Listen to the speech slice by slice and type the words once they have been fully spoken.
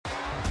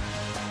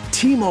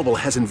T-Mobile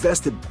has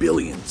invested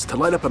billions to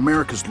light up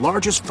America's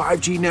largest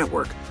 5G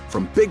network,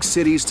 from big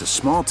cities to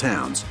small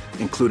towns,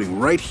 including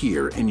right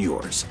here in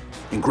yours.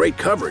 And great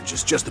coverage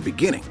is just the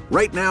beginning.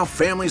 Right now,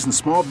 families and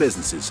small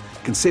businesses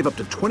can save up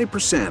to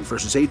 20%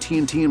 versus AT&T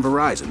and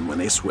Verizon when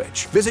they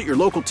switch. Visit your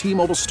local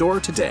T-Mobile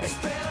store today.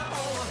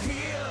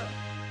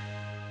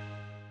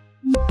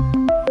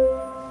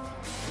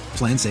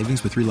 Plan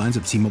savings with 3 lines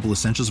of T-Mobile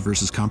Essentials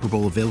versus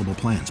comparable available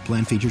plans.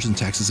 Plan features and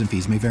taxes and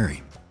fees may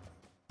vary.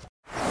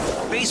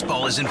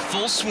 Baseball is in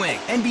full swing.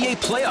 NBA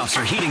playoffs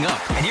are heating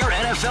up, and your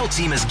NFL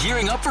team is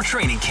gearing up for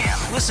training camp.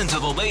 Listen to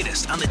the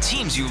latest on the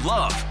teams you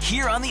love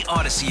here on the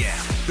Odyssey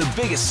app.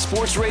 The biggest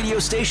sports radio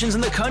stations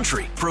in the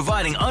country,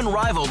 providing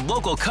unrivaled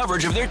local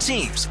coverage of their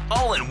teams,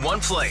 all in one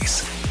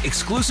place.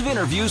 Exclusive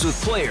interviews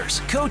with players,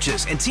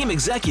 coaches, and team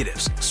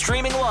executives,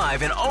 streaming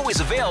live and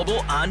always available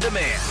on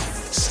demand.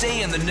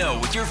 Stay in the know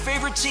with your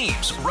favorite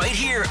teams right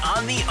here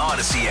on the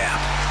Odyssey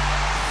app.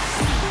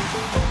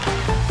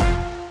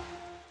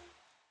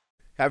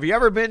 Have you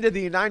ever been to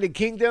the United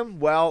Kingdom?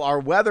 Well, our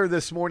weather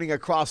this morning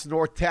across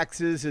North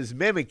Texas is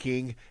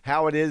mimicking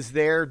how it is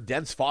there.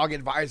 Dense fog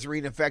advisory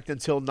in effect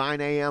until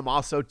 9 a.m.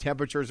 Also,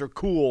 temperatures are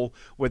cool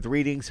with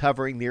readings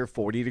hovering near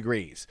 40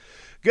 degrees.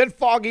 Good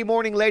foggy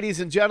morning, ladies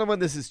and gentlemen.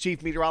 This is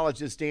Chief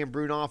Meteorologist Dan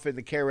Brunoff in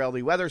the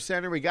KRLD Weather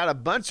Center. We got a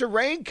bunch of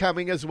rain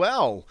coming as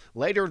well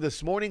later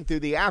this morning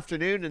through the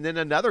afternoon, and then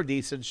another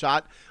decent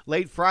shot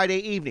late Friday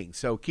evening.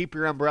 So keep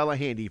your umbrella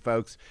handy,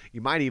 folks.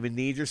 You might even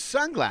need your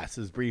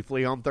sunglasses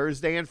briefly on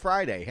Thursday and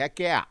Friday. Heck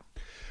yeah.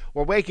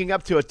 We're waking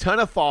up to a ton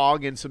of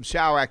fog and some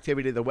shower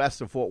activity to the west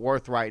of Fort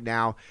Worth right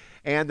now.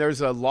 And there's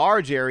a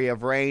large area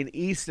of rain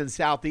east and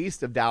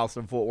southeast of Dallas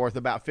and Fort Worth,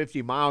 about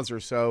 50 miles or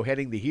so,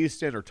 heading to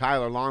Houston or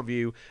Tyler,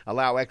 Longview.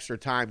 Allow extra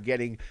time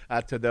getting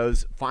to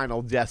those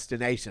final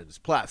destinations.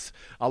 Plus,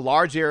 a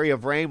large area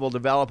of rain will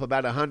develop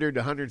about 100 to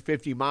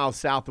 150 miles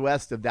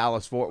southwest of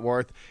Dallas, Fort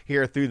Worth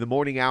here through the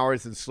morning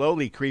hours and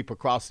slowly creep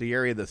across the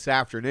area this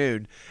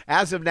afternoon.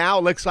 As of now,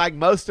 it looks like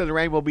most of the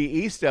rain will be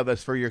east of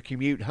us for your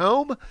commute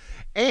home,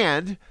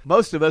 and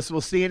most of us will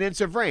see an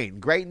inch of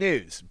rain. Great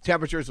news.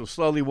 Temperatures will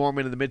slowly warm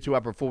into the mid to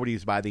upper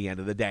 40s by the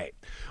end of the day.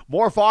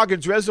 More fog and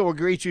drizzle will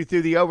greet you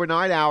through the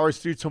overnight hours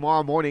through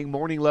tomorrow morning.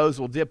 Morning lows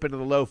will dip into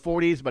the low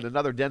 40s, but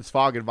another dense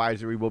fog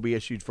advisory will be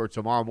issued for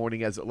tomorrow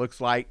morning as it looks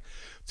like.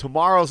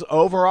 Tomorrow's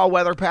overall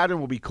weather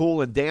pattern will be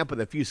cool and damp with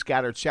a few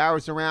scattered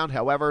showers around.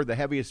 However, the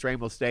heaviest rain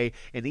will stay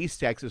in East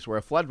Texas, where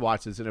a flood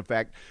watch is in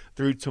effect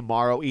through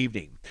tomorrow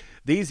evening.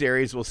 These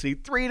areas will see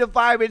 3 to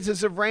 5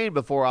 inches of rain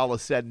before all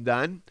is said and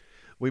done.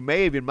 We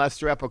may even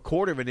muster up a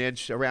quarter of an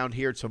inch around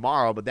here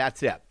tomorrow, but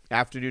that's it.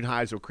 Afternoon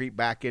highs will creep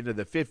back into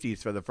the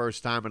 50s for the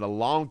first time in a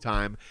long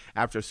time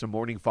after some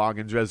morning fog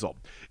and drizzle.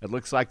 It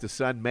looks like the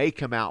sun may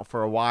come out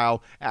for a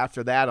while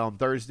after that on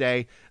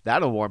Thursday.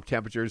 That'll warm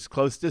temperatures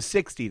close to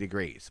 60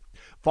 degrees.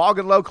 Fog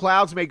and low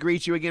clouds may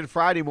greet you again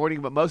Friday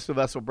morning, but most of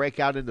us will break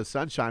out into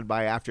sunshine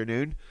by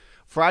afternoon.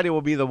 Friday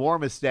will be the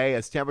warmest day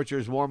as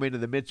temperatures warm into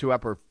the mid to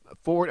upper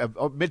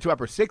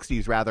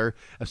 60s rather,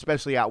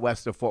 especially out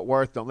west of Fort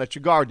Worth. Don't let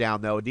your guard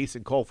down though. A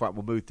decent cold front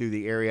will move through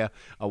the area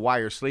while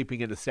you're sleeping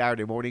into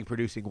Saturday morning,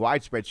 producing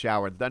widespread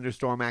shower and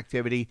thunderstorm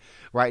activity.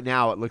 Right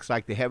now, it looks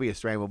like the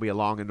heaviest rain will be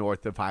along and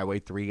north of Highway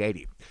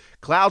 380.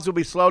 Clouds will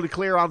be slow to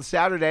clear on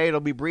Saturday. It'll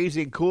be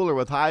breezy and cooler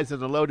with highs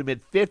in the low to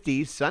mid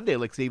 50s. Sunday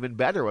looks even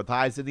better with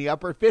highs in the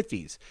upper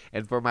 50s.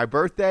 And for my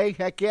birthday,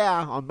 heck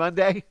yeah, on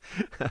Monday,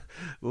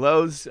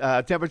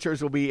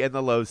 temperatures will be in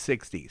the low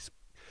 60s.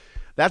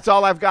 That's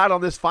all I've got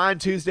on this fine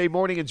Tuesday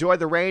morning. Enjoy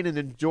the rain and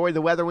enjoy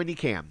the weather when you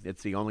can.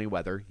 It's the only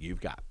weather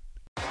you've got.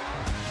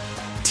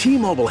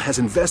 T-Mobile has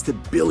invested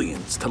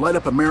billions to light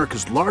up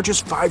America's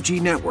largest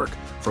 5G network,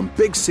 from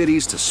big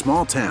cities to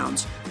small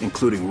towns,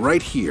 including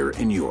right here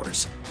in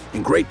yours.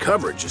 And great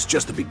coverage is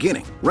just the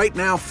beginning. Right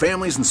now,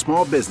 families and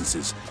small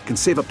businesses can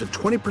save up to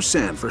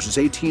 20% versus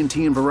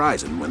AT&T and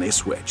Verizon when they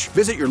switch.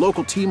 Visit your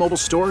local T-Mobile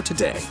store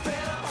today.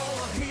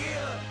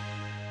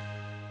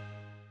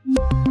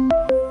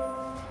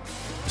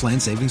 Plan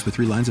savings with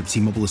 3 lines of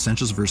T-Mobile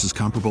Essentials versus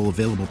comparable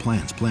available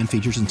plans. Plan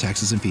features and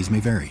taxes and fees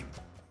may vary.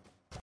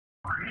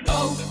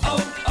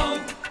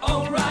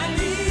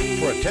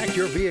 Protect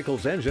your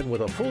vehicle's engine with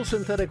a full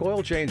synthetic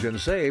oil change and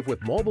save with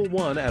Mobil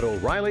 1 at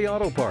O'Reilly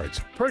Auto Parts.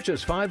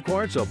 Purchase 5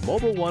 quarts of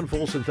Mobil 1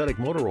 full synthetic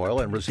motor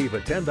oil and receive a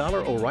 $10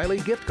 O'Reilly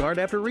gift card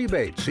after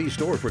rebate. See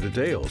store for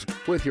details.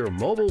 With your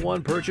Mobil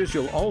 1 purchase,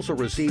 you'll also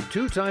receive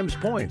 2 times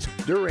points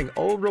during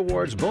O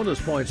Rewards Bonus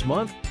Points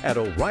Month at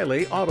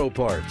O'Reilly Auto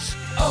Parts.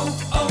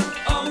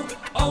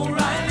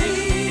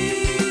 O'Reilly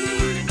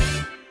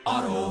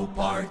Auto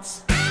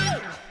Parts.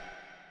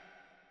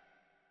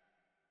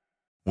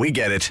 We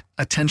get it.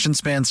 Attention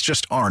spans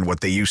just aren't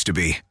what they used to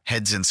be.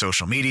 Heads in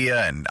social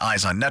media and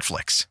eyes on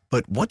Netflix.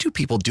 But what do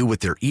people do with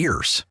their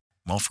ears?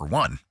 Well, for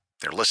one,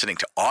 they're listening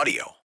to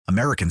audio.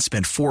 Americans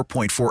spend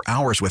 4.4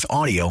 hours with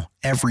audio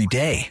every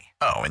day.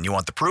 Oh, and you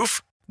want the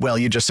proof? Well,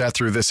 you just sat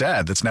through this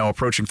ad that's now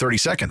approaching 30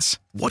 seconds.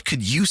 What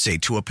could you say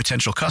to a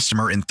potential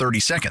customer in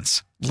 30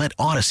 seconds? Let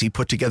Odyssey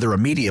put together a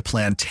media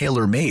plan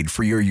tailor-made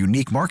for your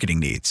unique marketing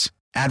needs.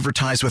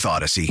 Advertise with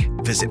Odyssey.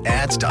 Visit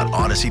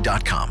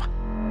ads.odyssey.com.